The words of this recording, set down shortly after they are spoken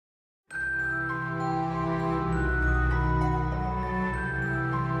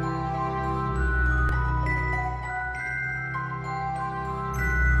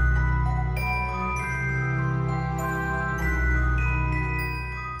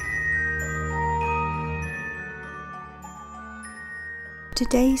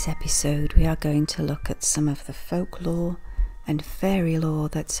today's episode we are going to look at some of the folklore and fairy lore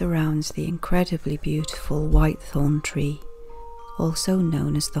that surrounds the incredibly beautiful whitethorn tree, also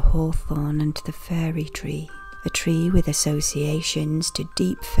known as the hawthorn and the fairy tree, a tree with associations to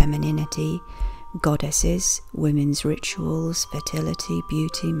deep femininity, goddesses, women's rituals, fertility,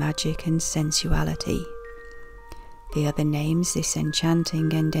 beauty, magic and sensuality. The other names this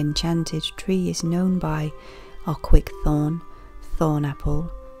enchanting and enchanted tree is known by are quickthorn, thornapple,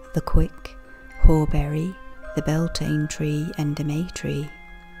 the quick, hawberry, the beltane tree and the may tree.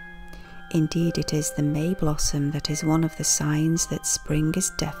 Indeed, it is the may blossom that is one of the signs that spring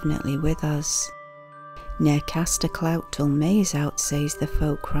is definitely with us. Ne'er cast a clout till May is out, says the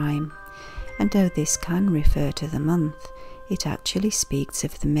folk rhyme, and though this can refer to the month, it actually speaks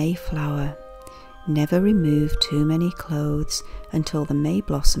of the Mayflower. Never remove too many clothes until the May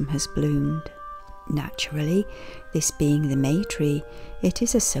blossom has bloomed. Naturally, this being the May tree, it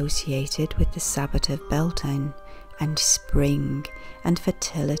is associated with the Sabbath of Beltane, and spring, and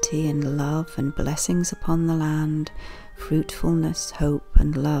fertility and love and blessings upon the land, fruitfulness, hope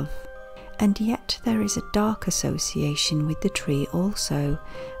and love. And yet there is a dark association with the tree also,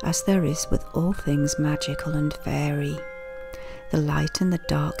 as there is with all things magical and fairy. The light and the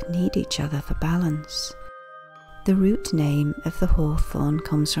dark need each other for balance. The root name of the hawthorn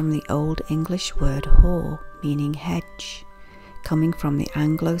comes from the Old English word haw, meaning hedge, coming from the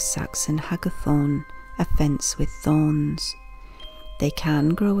Anglo-Saxon hagathorn, a fence with thorns. They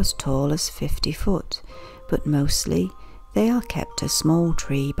can grow as tall as 50 foot, but mostly they are kept a small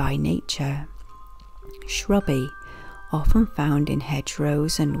tree by nature. Shrubby, often found in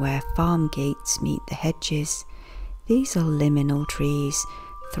hedgerows and where farm gates meet the hedges. These are liminal trees,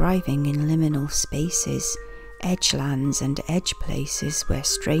 thriving in liminal spaces, edgelands and edge places where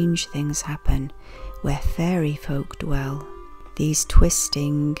strange things happen, where fairy folk dwell. These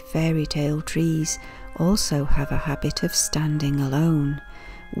twisting fairy tale trees also have a habit of standing alone,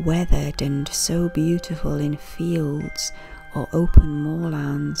 weathered and so beautiful in fields or open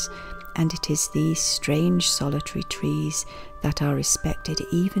moorlands, and it is these strange solitary trees that are respected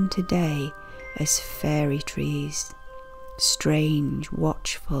even today as fairy trees, strange,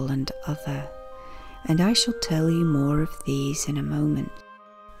 watchful and other. And I shall tell you more of these in a moment.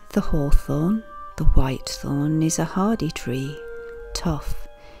 The hawthorn, the whitethorn, is a hardy tree, tough.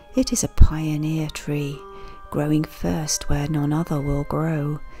 It is a pioneer tree, growing first where none other will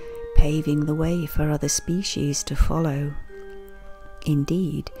grow, paving the way for other species to follow.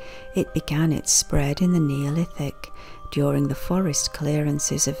 Indeed, it began its spread in the Neolithic, during the forest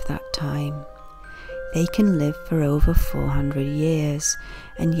clearances of that time. They can live for over 400 years,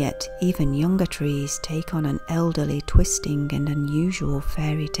 and yet even younger trees take on an elderly, twisting and unusual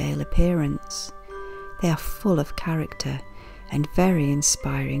fairy tale appearance. They are full of character and very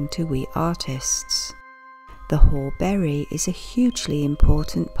inspiring to we artists. The hawberry is a hugely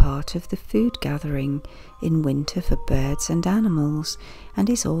important part of the food gathering in winter for birds and animals, and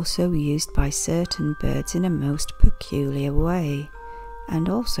is also used by certain birds in a most peculiar way, and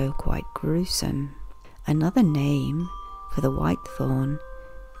also quite gruesome. Another name for the whitethorn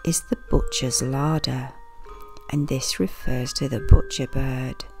is the butcher's larder, and this refers to the butcher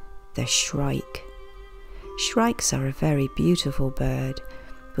bird, the shrike. Shrikes are a very beautiful bird,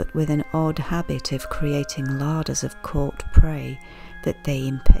 but with an odd habit of creating larders of caught prey that they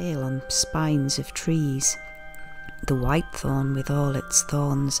impale on spines of trees. The whitethorn, with all its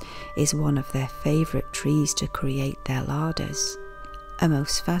thorns, is one of their favourite trees to create their larders. A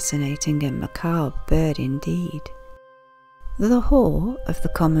most fascinating and macabre bird indeed. The haw of the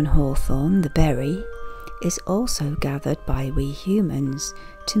common hawthorn, the berry, is also gathered by we humans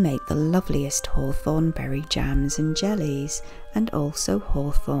to make the loveliest hawthorn berry jams and jellies, and also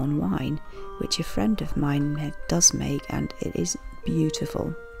hawthorn wine, which a friend of mine does make, and it is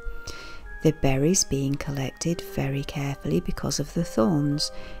beautiful. The berries being collected very carefully because of the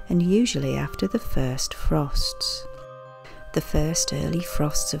thorns, and usually after the first frosts. The first early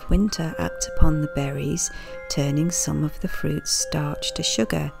frosts of winter act upon the berries, turning some of the fruit's starch to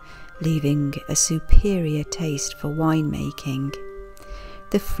sugar, leaving a superior taste for winemaking.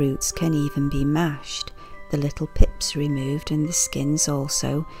 The fruits can even be mashed, the little pips removed and the skins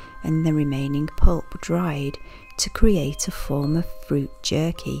also, and the remaining pulp dried to create a form of fruit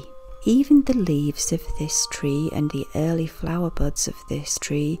jerky. Even the leaves of this tree and the early flower buds of this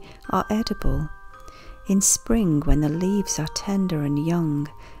tree are edible. In spring, when the leaves are tender and young,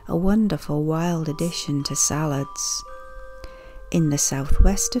 a wonderful wild addition to salads. In the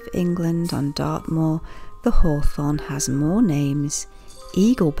southwest of England on Dartmoor, the hawthorn has more names: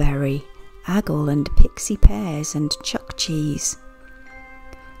 eagleberry, aggle and pixie pears and chuck cheese.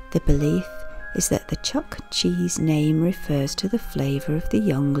 The belief is that the chuck cheese name refers to the flavour of the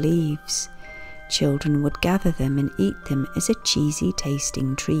young leaves. Children would gather them and eat them as a cheesy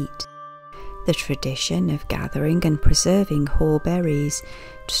tasting treat. The tradition of gathering and preserving haw berries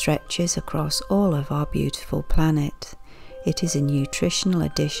stretches across all of our beautiful planet. It is a nutritional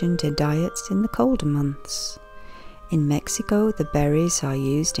addition to diets in the colder months. In Mexico, the berries are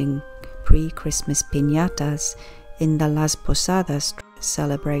used in pre-Christmas piñatas in the Las Posadas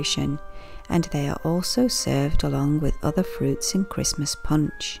celebration, and they are also served along with other fruits in Christmas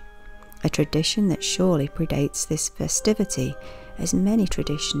punch, a tradition that surely predates this festivity, as many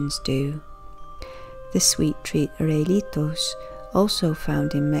traditions do. The sweet treat orelitos, also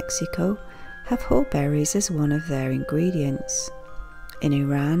found in Mexico, have haw berries as one of their ingredients. In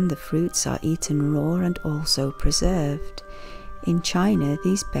Iran, the fruits are eaten raw and also preserved. In China,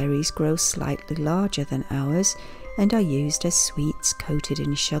 these berries grow slightly larger than ours and are used as sweets coated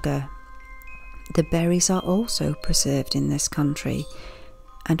in sugar. The berries are also preserved in this country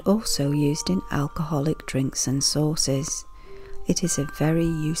and also used in alcoholic drinks and sauces. It is a very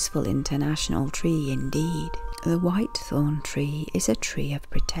useful international tree indeed. The whitethorn tree is a tree of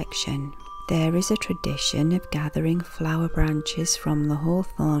protection. There is a tradition of gathering flower branches from the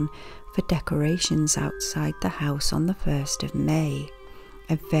hawthorn for decorations outside the house on the 1st of May.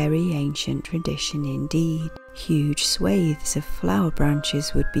 A very ancient tradition indeed. Huge swathes of flower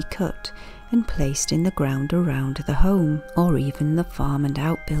branches would be cut and placed in the ground around the home, or even the farm and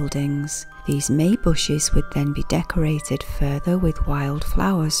outbuildings. These May bushes would then be decorated further with wild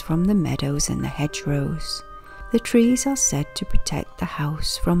flowers from the meadows and the hedgerows. The trees are said to protect the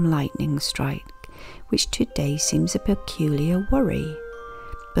house from lightning strike, which today seems a peculiar worry.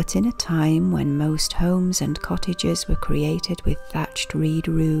 But in a time when most homes and cottages were created with thatched reed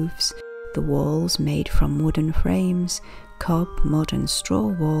roofs, the walls made from wooden frames, cob, mud and straw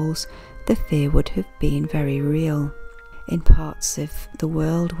walls, the fear would have been very real. In parts of the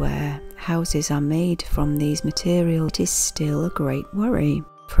world where houses are made from these materials, it is still a great worry.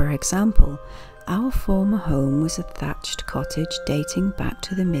 For example, our former home was a thatched cottage dating back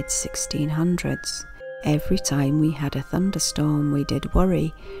to the mid-1600s. Every time we had a thunderstorm, we did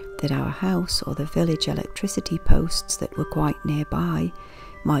worry that our house or the village electricity posts that were quite nearby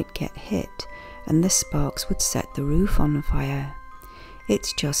might get hit and the sparks would set the roof on fire.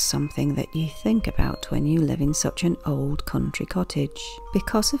 It's just something that you think about when you live in such an old country cottage.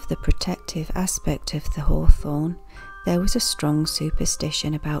 Because of the protective aspect of the hawthorn, there was a strong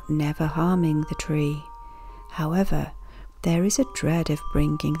superstition about never harming the tree. However, there is a dread of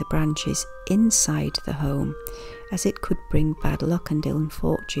bringing the branches inside the home, as it could bring bad luck and ill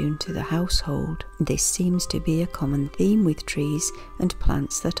fortune to the household. This seems to be a common theme with trees and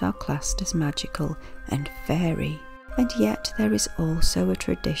plants that are classed as magical and fairy. And yet there is also a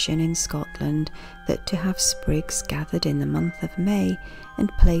tradition in Scotland that to have sprigs gathered in the month of May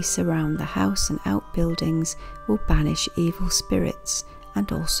and place around the house and outbuildings will banish evil spirits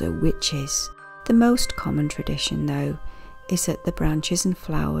and also witches. The most common tradition, though, is that the branches and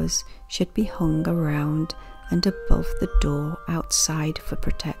flowers should be hung around and above the door outside for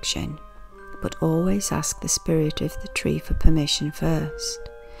protection, but always ask the spirit of the tree for permission first.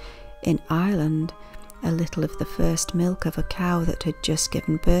 In Ireland, a little of the first milk of a cow that had just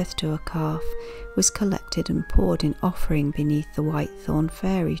given birth to a calf was collected and poured in offering beneath the whitethorn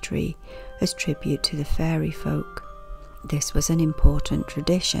fairy tree as tribute to the fairy folk. This was an important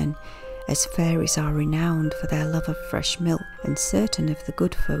tradition, as fairies are renowned for their love of fresh milk, and certain of the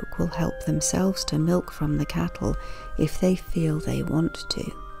good folk will help themselves to milk from the cattle if they feel they want to.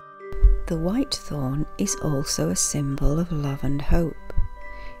 The whitethorn is also a symbol of love and hope.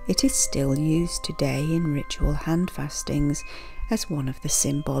 It is still used today in ritual handfastings as one of the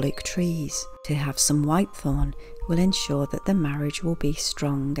symbolic trees. To have some whitethorn will ensure that the marriage will be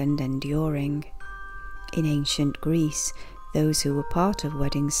strong and enduring. In ancient Greece, those who were part of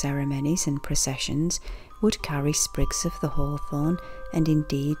wedding ceremonies and processions would carry sprigs of the hawthorn, and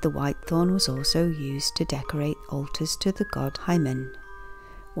indeed the whitethorn was also used to decorate altars to the god Hymen,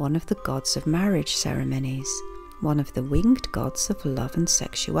 one of the gods of marriage ceremonies, one of the winged gods of love and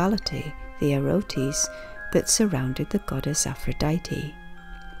sexuality, the Erotes, that surrounded the goddess Aphrodite.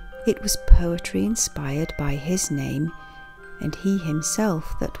 It was poetry inspired by his name and he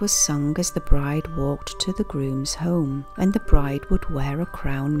himself that was sung as the bride walked to the groom's home, and the bride would wear a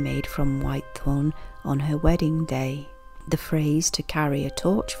crown made from whitethorn on her wedding day. The phrase to carry a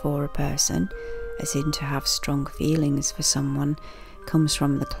torch for a person, as in to have strong feelings for someone, comes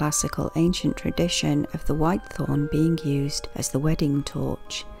from the classical ancient tradition of the whitethorn being used as the wedding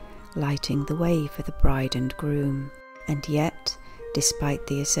torch, lighting the way for the bride and groom. And yet, Despite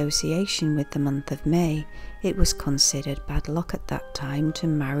the association with the month of May, it was considered bad luck at that time to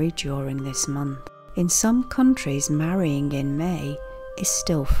marry during this month. In some countries, marrying in May is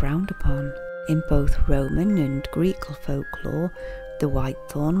still frowned upon. In both Roman and Greek folklore, the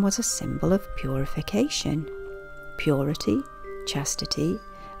whitethorn was a symbol of purification. Purity, chastity,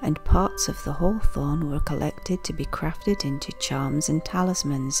 and parts of the hawthorn were collected to be crafted into charms and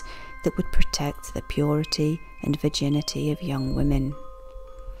talismans that would protect the purity and virginity of young women.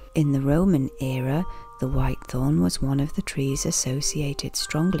 In the Roman era, the whitethorn was one of the trees associated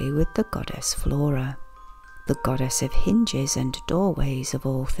strongly with the goddess Flora. The goddess of hinges and doorways of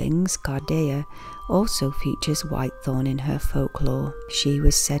all things, Cardea, also features whitethorn in her folklore. She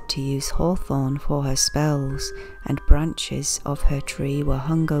was said to use hawthorn for her spells, and branches of her tree were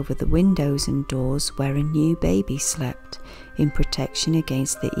hung over the windows and doors where a new baby slept, in protection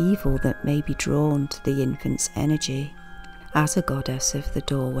against the evil that may be drawn to the infant's energy. As a goddess of the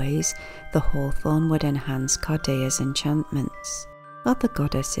doorways, the hawthorn would enhance Cardea's enchantments. Other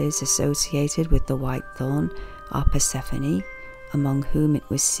goddesses associated with the whitethorn are Persephone, among whom it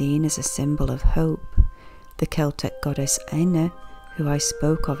was seen as a symbol of hope, the Celtic goddess Aina, who I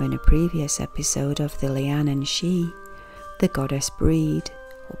spoke of in a previous episode of the Lianan She, the goddess Brede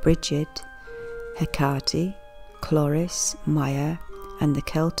or Brigid, Hecate, Chloris, Maya, and the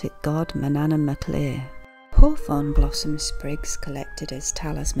Celtic god Manana Maclear. Hawthorn blossom sprigs collected as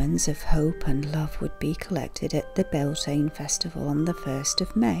talismans of hope and love would be collected at the Beltane festival on the 1st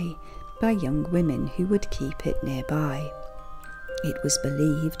of May by young women who would keep it nearby. It was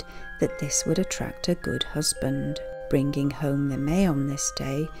believed that this would attract a good husband. Bringing home the May on this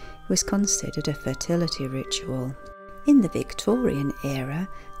day was considered a fertility ritual. In the Victorian era,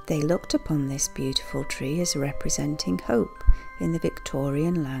 they looked upon this beautiful tree as representing hope in the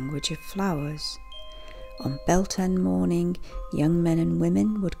Victorian language of flowers. On Beltane morning, young men and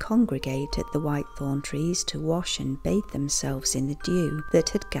women would congregate at the whitethorn trees to wash and bathe themselves in the dew that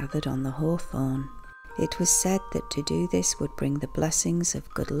had gathered on the hawthorn. It was said that to do this would bring the blessings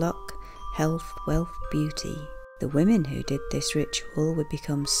of good luck, health, wealth, beauty. The women who did this ritual would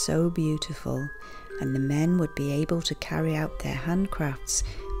become so beautiful, and the men would be able to carry out their handcrafts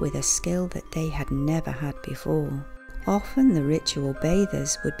with a skill that they had never had before. Often the ritual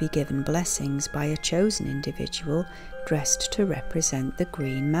bathers would be given blessings by a chosen individual dressed to represent the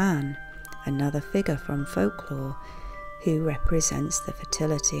Green Man, another figure from folklore, who represents the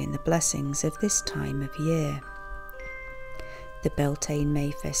fertility and the blessings of this time of year. The Beltane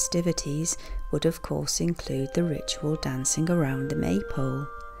May festivities would of course include the ritual dancing around the maypole,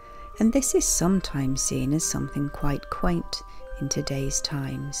 and this is sometimes seen as something quite quaint in today's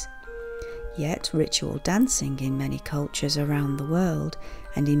times. Yet ritual dancing in many cultures around the world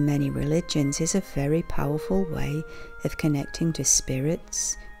and in many religions is a very powerful way of connecting to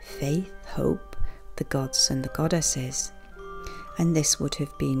spirits, faith, hope, the gods and the goddesses. And this would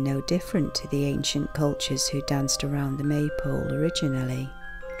have been no different to the ancient cultures who danced around the maypole originally.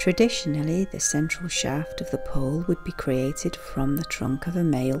 Traditionally, the central shaft of the pole would be created from the trunk of a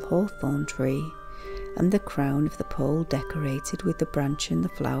male hawthorn tree, and the crown of the pole decorated with the branch and the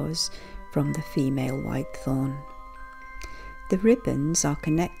flowers from the female whitethorn. The ribbons are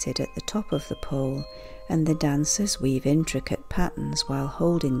connected at the top of the pole, and the dancers weave intricate patterns while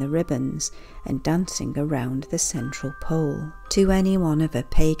holding the ribbons and dancing around the central pole. To anyone of a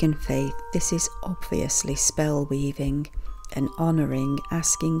pagan faith, this is obviously spell weaving and honouring,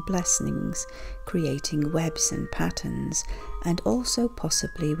 asking blessings, creating webs and patterns, and also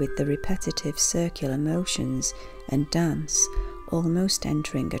possibly with the repetitive circular motions and dance, almost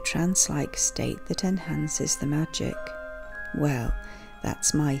entering a trance-like state that enhances the magic. Well,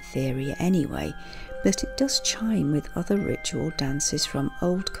 that's my theory anyway, but it does chime with other ritual dances from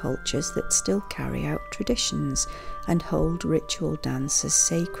old cultures that still carry out traditions and hold ritual dance as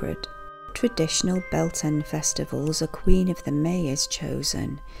sacred. Traditional Beltane festivals, a queen of the May is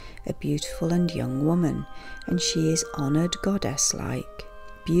chosen, a beautiful and young woman, and she is honoured goddess-like.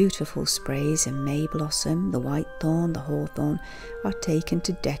 Beautiful sprays of May blossom, the whitethorn, the hawthorn, are taken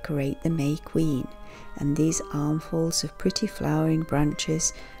to decorate the May Queen, and these armfuls of pretty flowering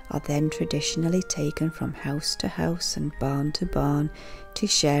branches are then traditionally taken from house to house and barn to barn to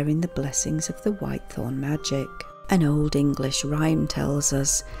share in the blessings of the whitethorn magic. An old English rhyme tells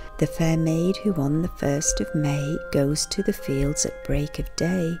us, "The fair maid who on the 1st of May goes to the fields at break of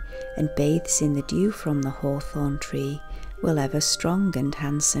day and bathes in the dew from the hawthorn tree will ever strong and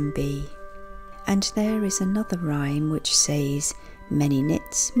handsome be." And there is another rhyme which says, "Many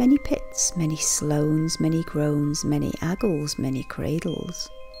knits, many pits, many slones, many groans, many aggles, many cradles,"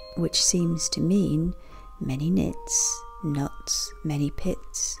 which seems to mean many knits, nuts, many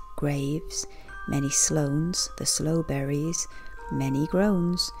pits, graves, many slones, the slowberries, many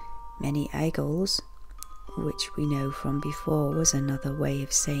groans, many eagles, which we know from before was another way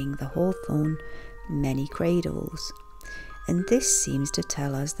of saying the hawthorn, many cradles. And this seems to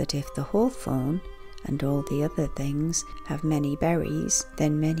tell us that if the hawthorn and all the other things have many berries,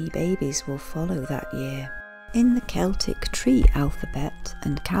 then many babies will follow that year. In the Celtic tree alphabet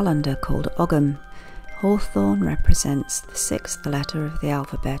and calendar called Ogham, hawthorn represents the 6th letter of the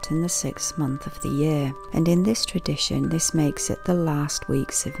alphabet in the 6th month of the year, and in this tradition this makes it the last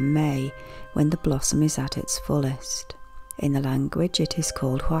weeks of May when the blossom is at its fullest. In the language it is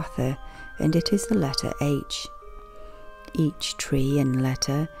called Hwatha, and it is the letter H. Each tree and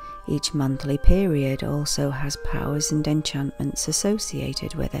letter, each monthly period also has powers and enchantments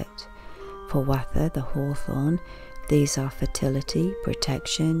associated with it. For Hwatha, the hawthorn, these are fertility,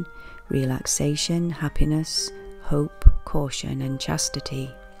 protection, relaxation, happiness, hope, caution and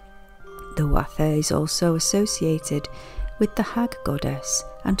chastity. The Hwatha is also associated with the hag goddess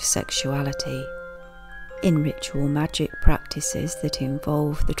and sexuality. In ritual magic practices that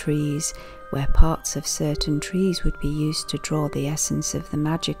involve the trees, where parts of certain trees would be used to draw the essence of the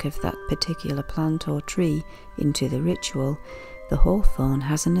magic of that particular plant or tree into the ritual, the hawthorn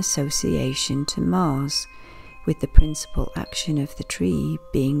has an association to Mars, with the principal action of the tree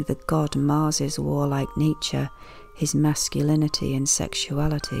being the god Mars's warlike nature, his masculinity and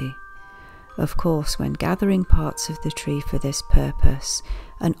sexuality. Of course, when gathering parts of the tree for this purpose,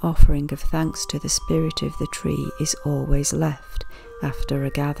 an offering of thanks to the spirit of the tree is always left after a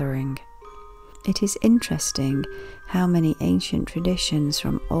gathering. It is interesting how many ancient traditions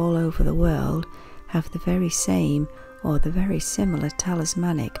from all over the world have the very same or the very similar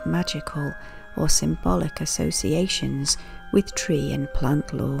talismanic, magical or symbolic associations with tree and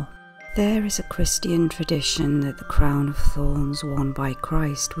plant lore. There is a Christian tradition that the crown of thorns worn by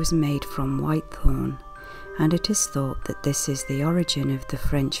Christ was made from whitethorn, and it is thought that this is the origin of the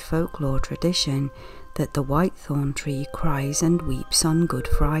French folklore tradition that the whitethorn tree cries and weeps on Good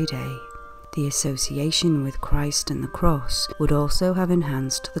Friday. The association with Christ and the cross would also have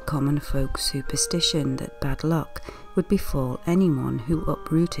enhanced the common folk superstition that bad luck would befall anyone who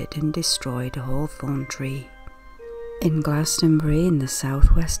uprooted and destroyed a hawthorn tree. In Glastonbury, in the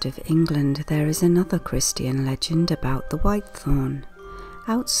southwest of England, there is another Christian legend about the whitethorn.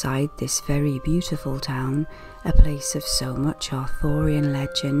 Outside this very beautiful town, a place of so much Arthurian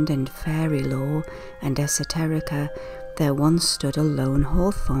legend and fairy lore and esoterica, there once stood a lone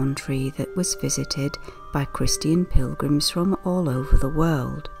hawthorn tree that was visited by Christian pilgrims from all over the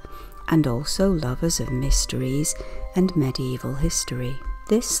world, and also lovers of mysteries and medieval history.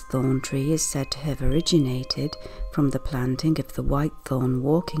 This thorn tree is said to have originated from the planting of the whitethorn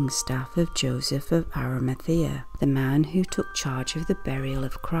walking staff of Joseph of Arimathea, the man who took charge of the burial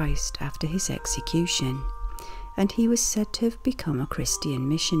of Christ after his execution, and he was said to have become a Christian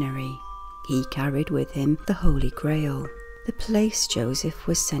missionary. He carried with him the Holy Grail. The place Joseph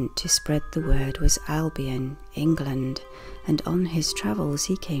was sent to spread the word was Albion, England, and on his travels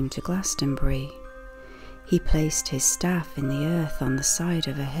he came to Glastonbury. He placed his staff in the earth on the side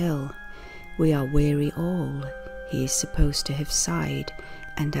of a hill. "We are weary all," he is supposed to have sighed,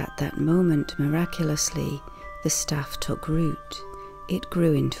 and at that moment, miraculously, the staff took root. It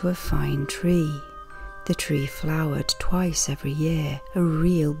grew into a fine tree. The tree flowered twice every year, a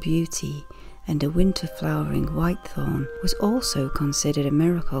real beauty, and a winter flowering whitethorn was also considered a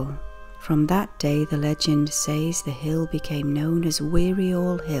miracle. From that day the legend says the hill became known as Weary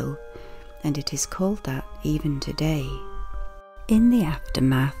All Hill, and it is called that even today. In the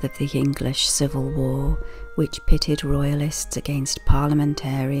aftermath of the English Civil War, which pitted royalists against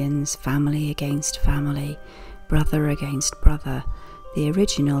parliamentarians, family against family, brother against brother, the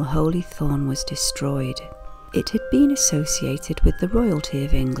original holy thorn was destroyed. It had been associated with the royalty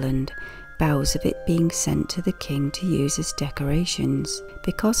of England, boughs of it being sent to the king to use as decorations.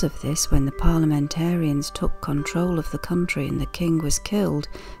 Because of this, when the parliamentarians took control of the country and the king was killed,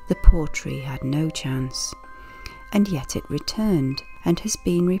 the poor tree had no chance. And yet it returned, and has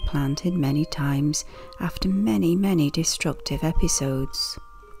been replanted many times after many destructive episodes.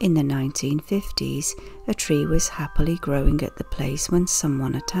 In the 1950s, a tree was happily growing at the place when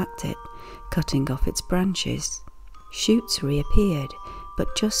someone attacked it, cutting off its branches. Shoots reappeared,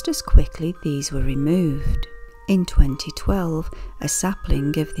 but just as quickly these were removed. In 2012, a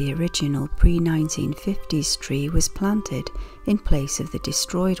sapling of the original pre-1950s tree was planted in place of the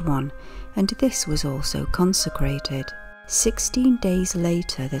destroyed one, and this was also consecrated. 16 days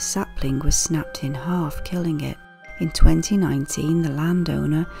later, the sapling was snapped in half, killing it. In 2019, the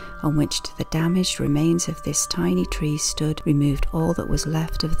landowner on which the damaged remains of this tiny tree stood removed all that was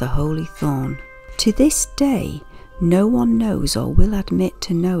left of the holy thorn. To this day, no one knows or will admit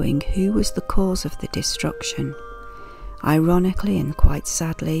to knowing who was the cause of the destruction. Ironically and quite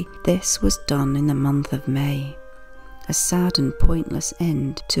sadly, this was done in the month of May. A sad and pointless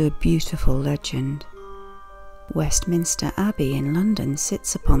end to a beautiful legend. Westminster Abbey in London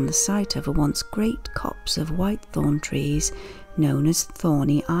sits upon the site of a once great copse of whitethorn trees known as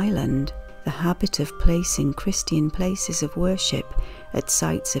Thorny Island. The habit of placing Christian places of worship at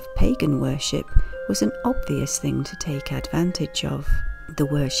sites of pagan worship was an obvious thing to take advantage of. The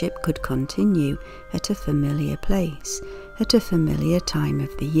worship could continue at a familiar place, at a familiar time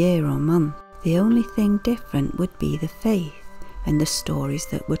of the year or month. The only thing different would be the faith and the stories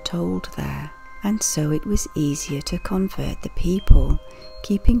that were told there. And so it was easier to convert the people,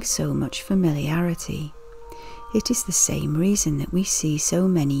 keeping so much familiarity. It is the same reason that we see so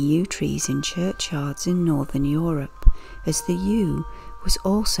many yew trees in churchyards in Northern Europe, as the yew was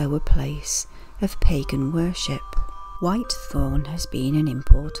also a place of pagan worship. Whitethorn has been an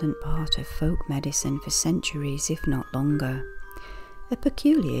important part of folk medicine for centuries, if not longer. A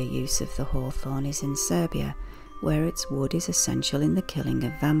peculiar use of the hawthorn is in Serbia, where its wood is essential in the killing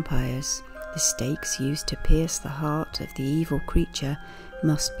of vampires. The stakes used to pierce the heart of the evil creature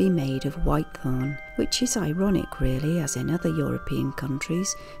must be made of whitethorn, which is ironic really, as in other European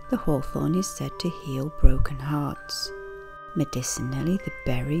countries the hawthorn is said to heal broken hearts. Medicinally, the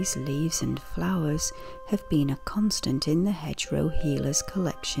berries, leaves and flowers have been a constant in the hedgerow healer's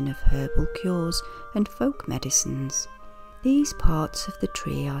collection of herbal cures and folk medicines. These parts of the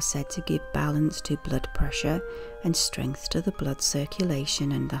tree are said to give balance to blood pressure and strength to the blood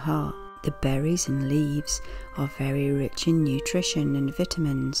circulation and the heart. The berries and leaves are very rich in nutrition and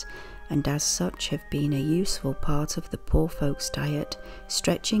vitamins, and as such have been a useful part of the poor folks' diet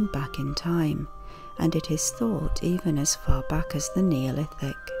stretching back in time, and it is thought even as far back as the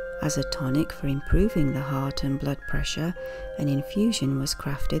Neolithic. As a tonic for improving the heart and blood pressure, an infusion was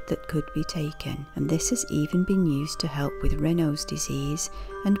crafted that could be taken, and this has even been used to help with Raynaud's disease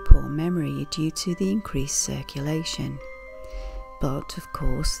and poor memory due to the increased circulation. But, of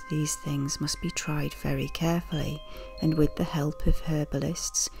course, these things must be tried very carefully and with the help of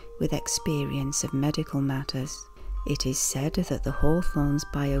herbalists with experience of medical matters. It is said that the hawthorn's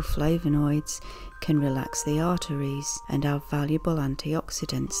bioflavonoids can relax the arteries and are valuable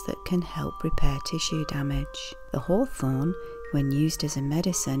antioxidants that can help repair tissue damage. The hawthorn, when used as a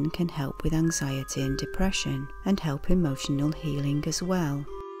medicine, can help with anxiety and depression and help emotional healing as well.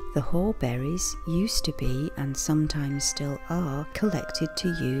 The haw-berries used to be, and sometimes still are, collected to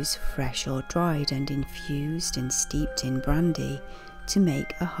use fresh or dried and infused and steeped in brandy to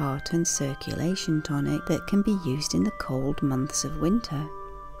make a heart and circulation tonic that can be used in the cold months of winter.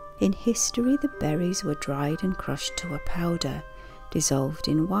 In history, the berries were dried and crushed to a powder, dissolved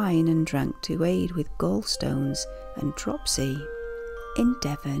in wine and drank to aid with gallstones and dropsy. In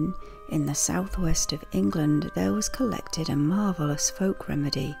Devon, in the southwest of England, there was collected a marvellous folk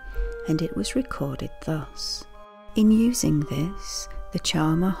remedy, and it was recorded thus. In using this, the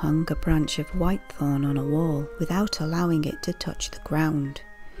charmer hung a branch of whitethorn on a wall without allowing it to touch the ground.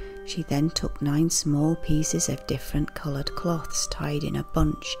 She then took 9 small pieces of different coloured cloths tied in a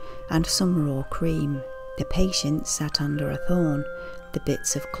bunch and some raw cream. The patient sat under a thorn. The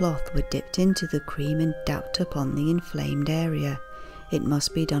bits of cloth were dipped into the cream and dabbed upon the inflamed area. It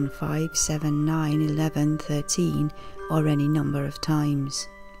must be done 5, 7, 9, 11, 13 or any number of times.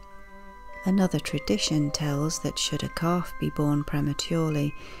 Another tradition tells that should a calf be born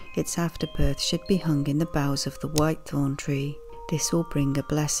prematurely, its afterbirth should be hung in the boughs of the whitethorn tree. This will bring a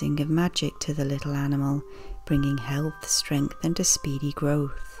blessing of magic to the little animal, bringing health, strength and a speedy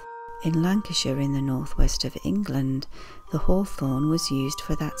growth. In Lancashire in the northwest of England, the hawthorn was used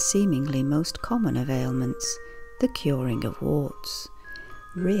for that seemingly most common of ailments, the curing of warts.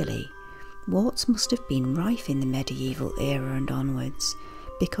 Really, warts must have been rife in the medieval era and onwards,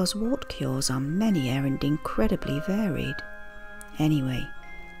 because wart cures are many and incredibly varied. Anyway,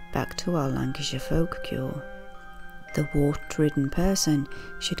 back to our Lancashire folk cure. The wart-ridden person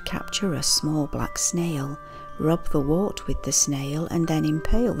should capture a small black snail, rub the wart with the snail and then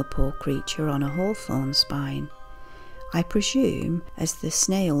impale the poor creature on a hawthorn spine. I presume as the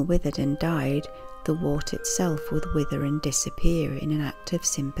snail withered and died, the wart itself would wither and disappear in an act of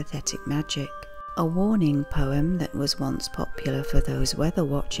sympathetic magic. A warning poem that was once popular for those weather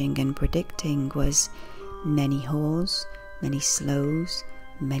watching and predicting was "Many haws, many slows,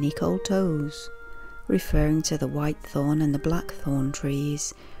 many cold toes," referring to the whitethorn and the blackthorn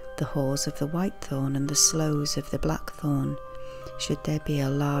trees, the haws of the whitethorn and the sloes of the blackthorn. Should there be a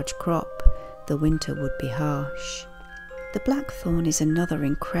large crop, the winter would be harsh. The blackthorn is another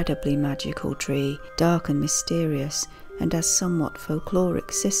incredibly magical tree, dark and mysterious, and as somewhat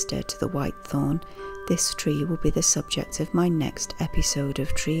folkloric sister to the whitethorn, this tree will be the subject of my next episode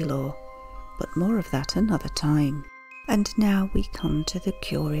of tree lore, but more of that another time. And now we come to the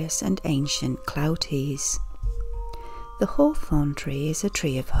curious and ancient Clouties. The hawthorn tree is a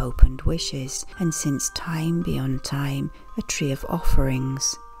tree of hope and wishes, and since time beyond time, a tree of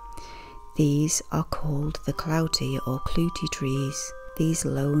offerings. These are called the Cloutie or Cloutie trees. These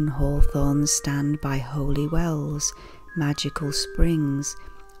lone hawthorns stand by holy wells, magical springs,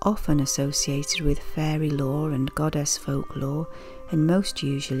 often associated with fairy lore and goddess folklore, and most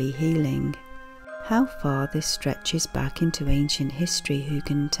usually healing. How far this stretches back into ancient history who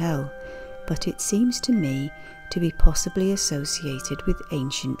can tell, but it seems to me to be possibly associated with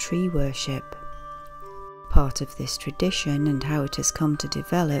ancient tree worship. Part of this tradition and how it has come to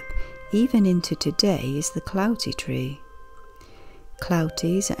develop even into today is the Cloutie tree.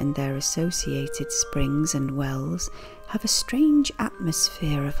 Clouties and their associated springs and wells have a strange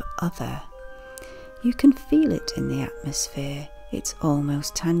atmosphere of other. You can feel it in the atmosphere, it's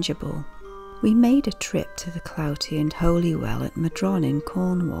almost tangible. We made a trip to the Cloutie and Holy Well at Madron in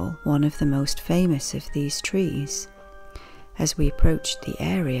Cornwall, one of the most famous of these trees. As we approached the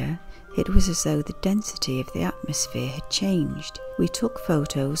area, it was as though the density of the atmosphere had changed. We took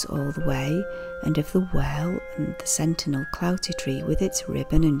photos all the way, and of the well and the sentinel Cloutie tree with its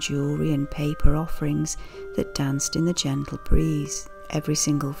ribbon and jewellery and paper offerings that danced in the gentle breeze. Every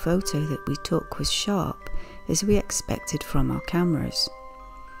single photo that we took was sharp, as we expected from our cameras.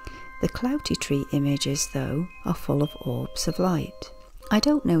 The Cloutie tree images, though, are full of orbs of light. I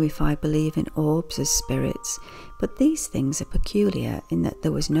don't know if I believe in orbs as spirits, but these things are peculiar in that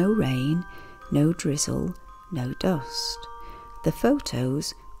there was no rain, no drizzle, no dust. The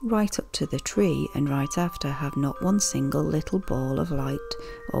photos, right up to the tree and right after, have not one single little ball of light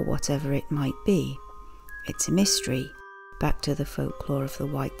or whatever it might be. It's a mystery. Back to the folklore of the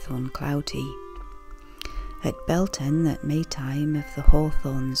Whitethorn Cloutie. At Belten, that Maytime of the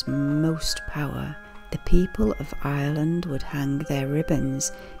hawthorn's most power, the people of Ireland would hang their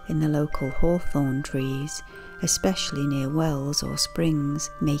ribbons in the local hawthorn trees, especially near wells or springs,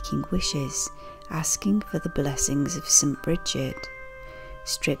 making wishes, asking for the blessings of St. Bridget.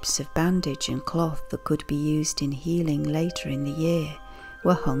 Strips of bandage and cloth that could be used in healing later in the year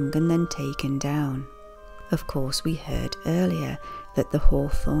were hung and then taken down. Of course, we heard earlier that the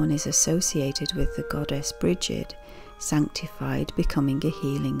hawthorn is associated with the goddess Bridget, sanctified, becoming a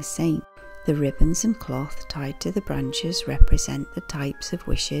healing saint. The ribbons and cloth tied to the branches represent the types of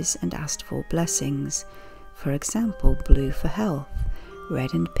wishes and asked for blessings. For example, blue for health,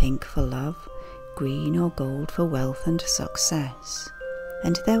 red and pink for love, green or gold for wealth and success.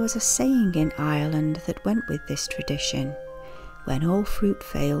 And there was a saying in Ireland that went with this tradition: when all fruit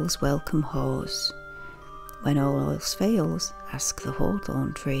fails, welcome haws. When all else fails, ask the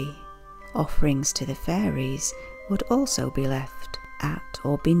hawthorn tree. Offerings to the fairies would also be left at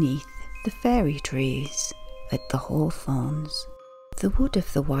or beneath the fairy trees at the hawthorns. The wood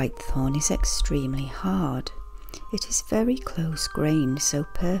of the whitethorn is extremely hard. It is very close grained, so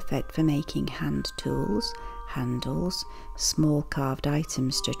perfect for making hand tools, handles, small carved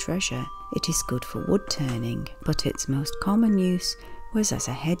items to treasure. It is good for wood turning, but its most common use was as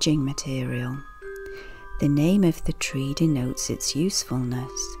a hedging material. The name of the tree denotes its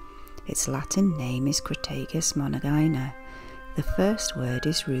usefulness. Its Latin name is Crataegus monogyna. The first word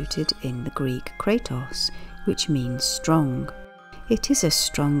is rooted in the Greek kratos, which means strong. It is a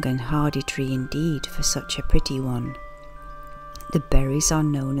strong and hardy tree indeed for such a pretty one. The berries are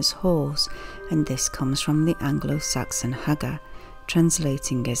known as haws, and this comes from the Anglo-Saxon haga,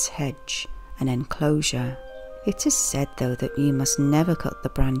 translating as hedge, an enclosure. It is said, though, that you must never cut the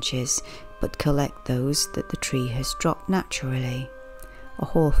branches, but collect those that the tree has dropped naturally. A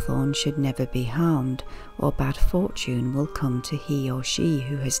hawthorn should never be harmed, or bad fortune will come to he or she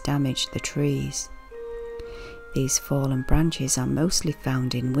who has damaged the trees. These fallen branches are mostly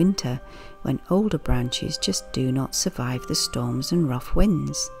found in winter, when older branches just do not survive the storms and rough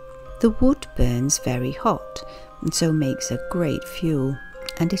winds. The wood burns very hot, and so makes a great fuel,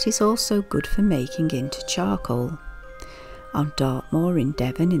 and it is also good for making into charcoal. On Dartmoor in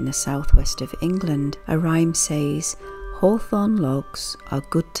Devon in the southwest of England, a rhyme says, "Hawthorn logs are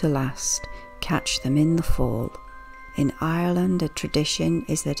good to last, catch them in the fall." In Ireland, a tradition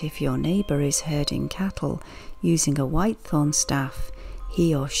is that if your neighbour is herding cattle using a whitethorn staff,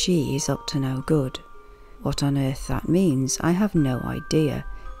 he or she is up to no good. What on earth that means, I have no idea,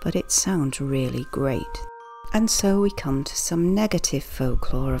 but it sounds really great. And so we come to some negative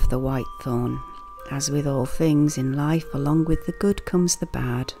folklore of the whitethorn. As with all things in life, along with the good comes the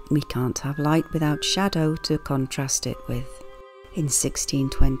bad. We can't have light without shadow to contrast it with. In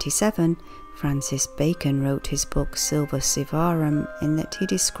 1627, Francis Bacon wrote his book Silva Sivarum, in that he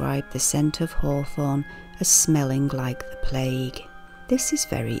described the scent of hawthorn as smelling like the plague. This is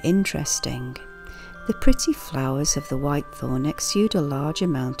very interesting. The pretty flowers of the whitethorn exude a large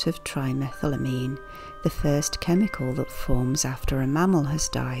amount of trimethylamine, the first chemical that forms after a mammal has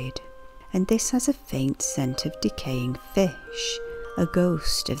died. And this has a faint scent of decaying fish, a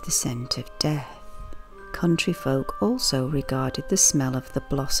ghost of the scent of death. Country folk also regarded the smell of the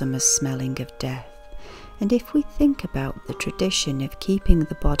blossom as smelling of death, and if we think about the tradition of keeping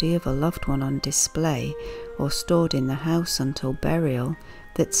the body of a loved one on display or stored in the house until burial,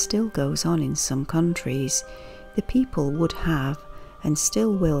 that still goes on in some countries, the people would have and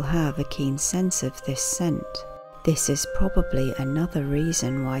still will have a keen sense of this scent. This is probably another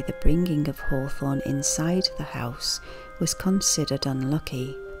reason why the bringing of hawthorn inside the house was considered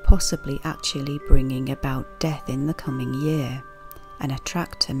unlucky, possibly actually bringing about death in the coming year. An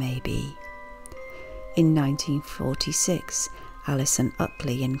attractor maybe. In 1946, Alison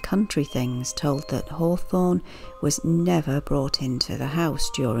Utley in Country Things told that hawthorn was never brought into the house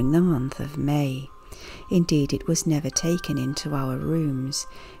during the month of May. Indeed, it was never taken into our rooms.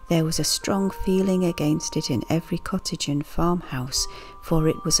 There was a strong feeling against it in every cottage and farmhouse, for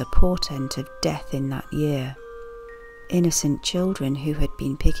it was a portent of death in that year. Innocent children who had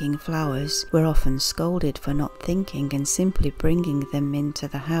been picking flowers were often scolded for not thinking and simply bringing them into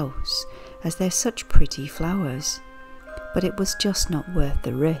the house, as they're such pretty flowers. But it was just not worth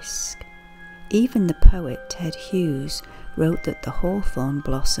the risk. Even the poet Ted Hughes wrote that the hawthorn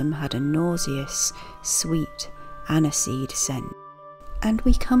blossom had a nauseous, sweet, aniseed scent. And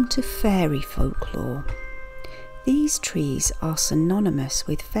we come to fairy folklore. These trees are synonymous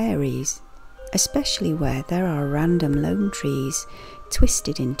with fairies, especially where there are random lone trees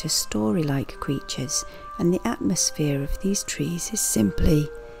twisted into story-like creatures, and the atmosphere of these trees is simply,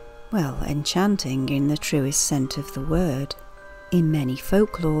 well, enchanting in the truest sense of the word. In many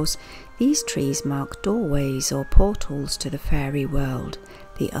folklores, these trees mark doorways or portals to the fairy world,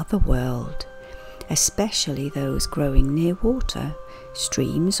 the other world, especially those growing near water,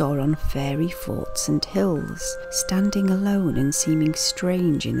 streams, or on fairy forts and hills, standing alone and seeming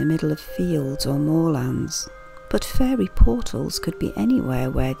strange in the middle of fields or moorlands. But fairy portals could be anywhere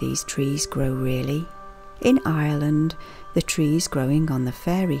where these trees grow really. In Ireland, the trees growing on the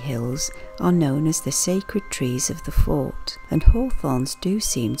fairy hills are known as the sacred trees of the fort, and hawthorns do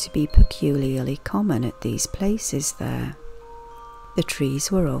seem to be peculiarly common at these places there. The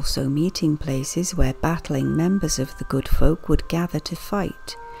trees were also meeting places where battling members of the good folk would gather to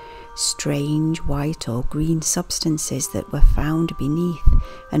fight. Strange white or green substances that were found beneath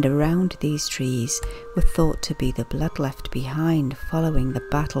and around these trees were thought to be the blood left behind following the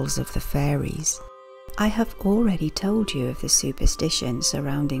battles of the fairies. I have already told you of the superstition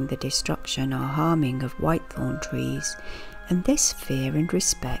surrounding the destruction or harming of whitethorn trees, and this fear and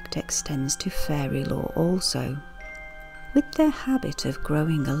respect extends to fairy lore also. With their habit of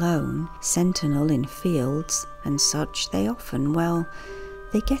growing alone, sentinel in fields and such, they often, well,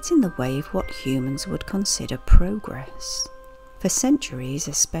 they get in the way of what humans would consider progress. For centuries,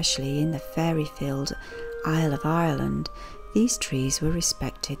 especially in the fairy-filled Isle of Ireland, these trees were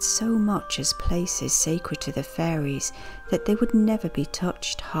respected so much as places sacred to the fairies that they would never be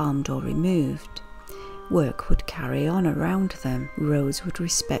touched, harmed or removed. Work would carry on around them, roads would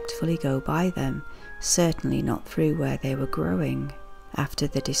respectfully go by them, certainly not through where they were growing. After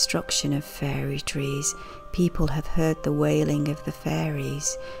the destruction of fairy trees, people have heard the wailing of the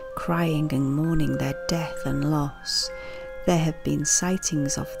fairies, crying and mourning their death and loss. There have been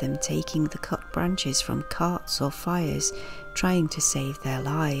sightings of them taking the cut branches from carts or fires, trying to save their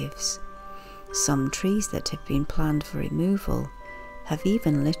lives. Some trees that have been planned for removal have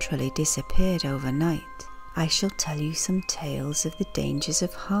even literally disappeared overnight. I shall tell you some tales of the dangers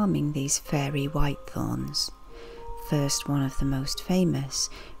of harming these fairy whitethorns. First, one of the most famous,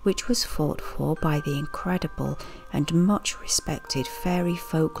 which was fought for by the incredible and much respected fairy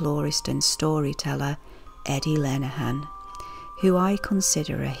folklorist and storyteller Eddie Lenihan, who I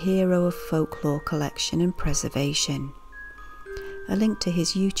consider a hero of folklore collection and preservation. A link to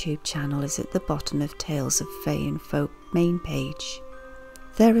his YouTube channel is at the bottom of Tales of Fae and Folk main page.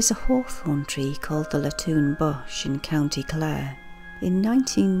 There is a hawthorn tree called the Latoun Bush in County Clare. In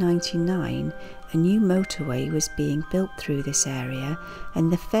 1999, a new motorway was being built through this area,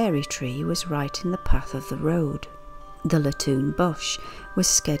 and the fairy tree was right in the path of the road. The Latoon bush was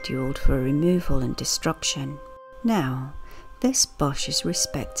scheduled for removal and destruction. Now, this bush is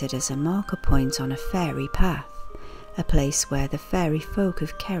respected as a marker point on a fairy path, a place where the fairy folk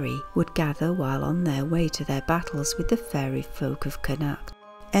of Kerry would gather while on their way to their battles with the fairy folk of Connacht.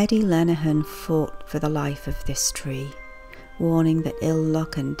 Eddie Lenihan fought for the life of this tree, warning that ill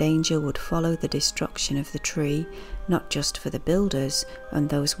luck and danger would follow the destruction of the tree, not just for the builders and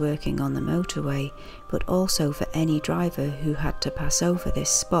those working on the motorway, but also for any driver who had to pass over this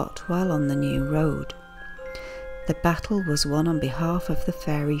spot while on the new road. The battle was won on behalf of the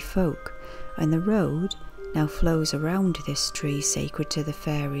fairy folk, and the road now flows around this tree sacred to the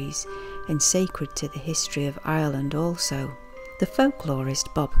fairies and sacred to the history of Ireland also. The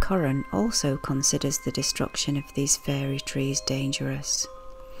folklorist Bob Curran also considers the destruction of these fairy trees dangerous.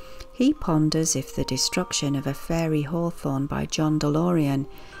 He ponders if the destruction of a fairy hawthorn by John DeLorean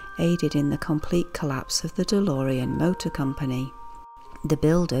aided in the complete collapse of the DeLorean Motor Company. The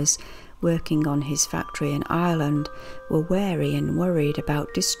builders working on his factory in Ireland were wary and worried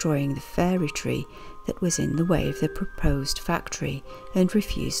about destroying the fairy tree that was in the way of the proposed factory and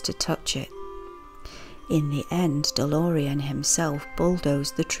refused to touch it. In the end, DeLorean himself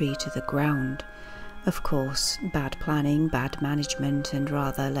bulldozed the tree to the ground. Of course, bad planning, bad management, and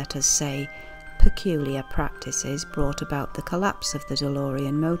rather, let us say, peculiar practices brought about the collapse of the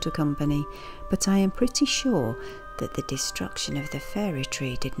DeLorean Motor Company, but I am pretty sure that the destruction of the fairy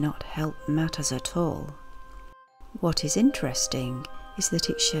tree did not help matters at all. What is interesting is that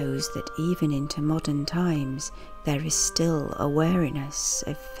it shows that even into modern times there is still a wariness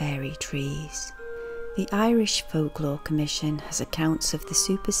of fairy trees. The Irish Folklore Commission has accounts of the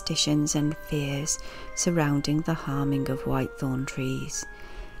superstitions and fears surrounding the harming of whitethorn trees,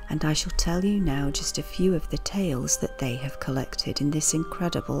 and I shall tell you now just a few of the tales that they have collected in this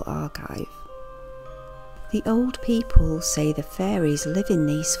incredible archive. The old people say the fairies live in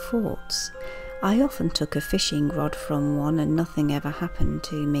these forts. I often took a fishing rod from one and nothing ever happened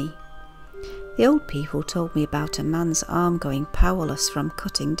to me. The old people told me about a man's arm going powerless from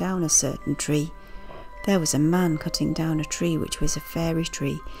cutting down a certain tree. There was a man cutting down a tree which was a fairy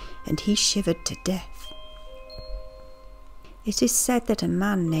tree, and he shivered to death. It is said that a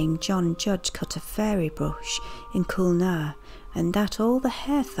man named John Judge cut a fairy bush in Coolnar, and that all the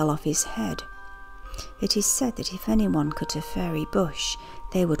hair fell off his head. It is said that if anyone cut a fairy bush,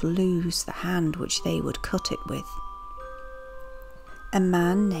 they would lose the hand which they would cut it with. A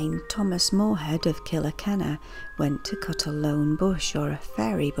man named Thomas Moorhead of Kilkenna went to cut a lone bush or a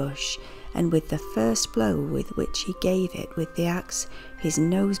fairy bush, and with the first blow with which he gave it with the axe, his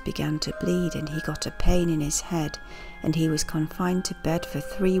nose began to bleed and he got a pain in his head, and he was confined to bed for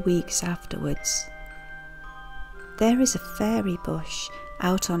 3 weeks afterwards. There is a fairy bush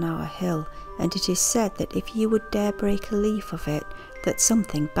out on our hill, and it is said that if you would dare break a leaf of it, that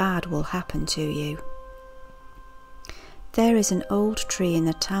something bad will happen to you. There is an old tree in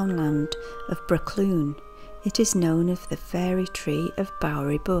the townland of Bracloon. It is known as the fairy tree of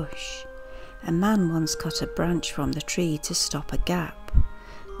Bowery Bush. A man once cut a branch from the tree to stop a gap.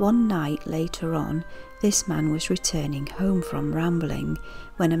 One night later on, this man was returning home from rambling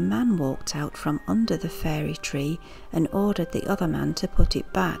when a man walked out from under the fairy tree and ordered the other man to put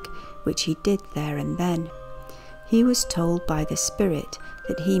it back, which he did there and then. He was told by the spirit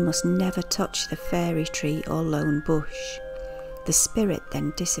that he must never touch the fairy tree or lone bush. The spirit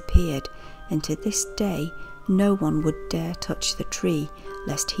then disappeared, and to this day no one would dare touch the tree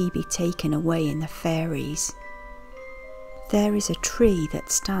lest he be taken away in the fairies. There is a tree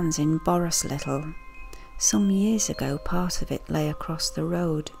that stands in Borrislittle. Some years ago part of it lay across the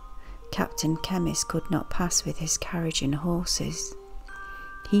road. Captain Chemist could not pass with his carriage and horses.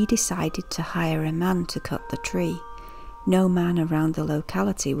 He decided to hire a man to cut the tree. No man around the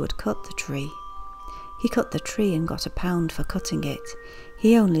locality would cut the tree. He cut the tree and got £1 for cutting it.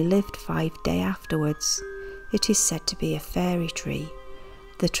 He only lived 5 days afterwards. It is said to be a fairy tree.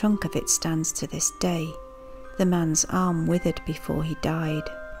 The trunk of it stands to this day. The man's arm withered before he died.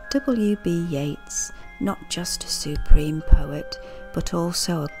 W.B. Yeats, not just a supreme poet, but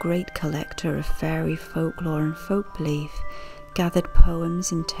also a great collector of fairy folklore and folk belief, gathered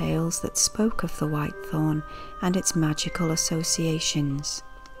poems and tales that spoke of the whitethorn and its magical associations.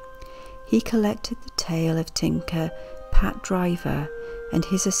 He collected the tale of tinker Pat Driver and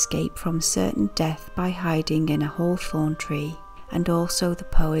his escape from certain death by hiding in a hawthorn tree, and also the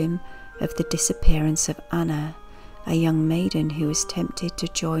poem of the disappearance of Anna, a young maiden who was tempted to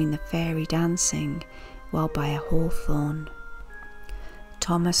join the fairy dancing while by a hawthorn.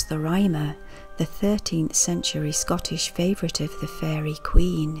 Thomas the Rhymer, the 13th century Scottish favourite of the fairy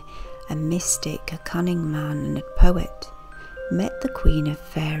queen, a mystic, a cunning man and a poet, met the queen of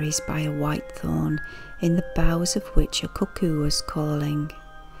fairies by a whitethorn, in the boughs of which a cuckoo was calling.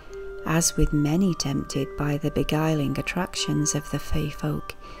 As with many tempted by the beguiling attractions of the fey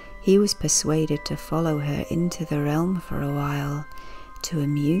folk, he was persuaded to follow her into the realm for a while, to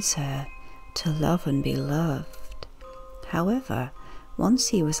amuse her, to love and be loved. However, once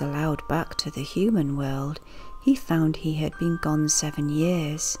he was allowed back to the human world, he found he had been gone 7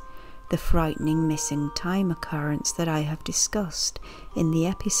 years, the frightening missing time occurrence that I have discussed in the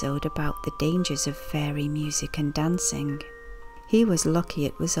episode about the dangers of fairy music and dancing. He was lucky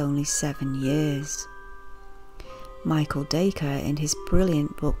it was only 7 years. Michael Dacre, in his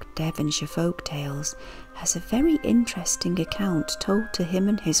brilliant book Devonshire Folk Tales, has a very interesting account told to him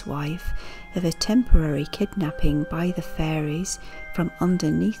and his wife of a temporary kidnapping by the fairies from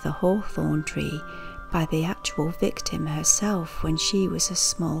underneath a hawthorn tree by the actual victim herself when she was a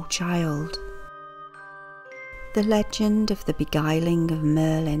small child. The legend of the beguiling of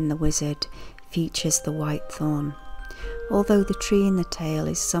Merlin the wizard features the whitethorn, although the tree in the tale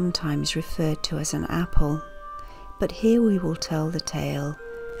is sometimes referred to as an apple. But here we will tell the tale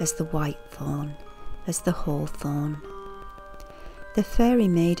as the whitethorn, as the hawthorn. The fairy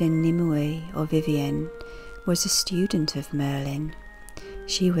maiden Nimue, or Vivienne, was a student of Merlin.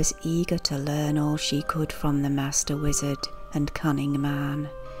 She was eager to learn all she could from the master wizard and cunning man.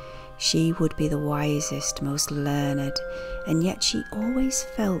 She would be the wisest, most learned, and yet she always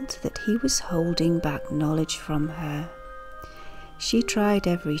felt that he was holding back knowledge from her. She tried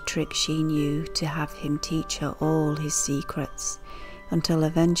every trick she knew to have him teach her all his secrets, until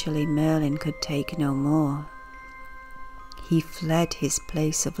eventually Merlin could take no more. He fled his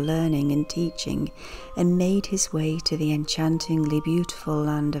place of learning and teaching and made his way to the enchantingly beautiful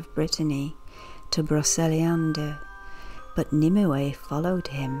land of Brittany, to Broceliande. But Nimue followed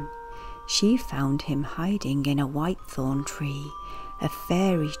him. She found him hiding in a whitethorn tree, a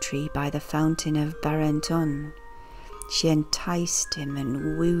fairy tree by the fountain of Barenton. She enticed him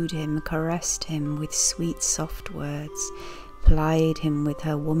and wooed him, caressed him with sweet soft words, plied him with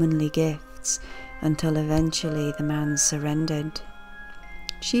her womanly gifts, until eventually the man surrendered.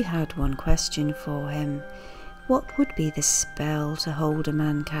 She had one question for him. What would be the spell to hold a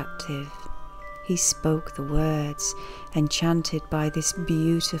man captive? He spoke the words, enchanted by this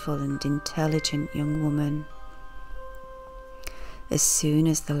beautiful and intelligent young woman. As soon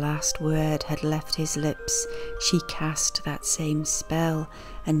as the last word had left his lips, she cast that same spell,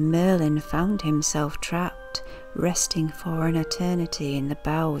 and Merlin found himself trapped, resting for an eternity in the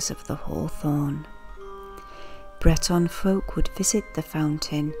boughs of the hawthorn. Breton folk would visit the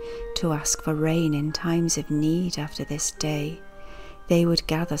fountain to ask for rain in times of need after this day. They would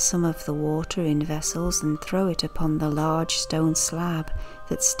gather some of the water in vessels and throw it upon the large stone slab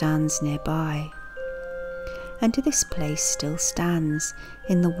that stands nearby. And this place still stands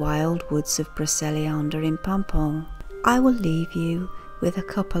in the wild woods of Broceliande in Pampon. I will leave you with a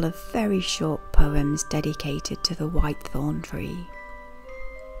couple of very short poems dedicated to the whitethorn tree.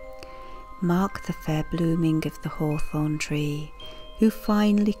 Mark the fair blooming of the hawthorn tree, who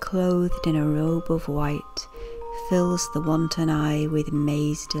finely clothed in a robe of white, fills the wanton eye with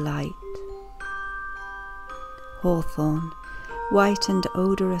May's delight. Hawthorn, white and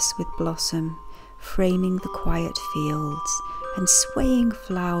odorous with blossom, framing the quiet fields, and swaying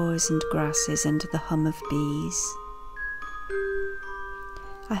flowers and grasses under the hum of bees.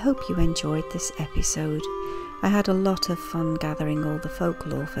 I hope you enjoyed this episode. I had a lot of fun gathering all the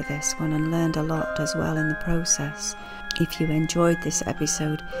folklore for this one and learned a lot as well in the process. If you enjoyed this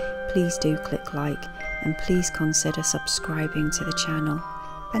episode, please do click like and please consider subscribing to the channel.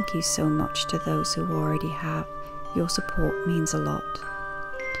 Thank you so much to those who already have. Your support means a lot.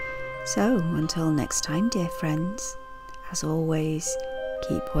 So, until next time, dear friends, as always,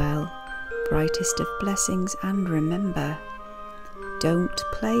 keep well, brightest of blessings, and remember, don't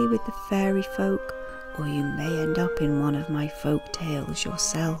play with the fairy folk, or you may end up in one of my folk tales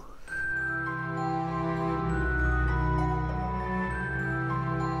yourself.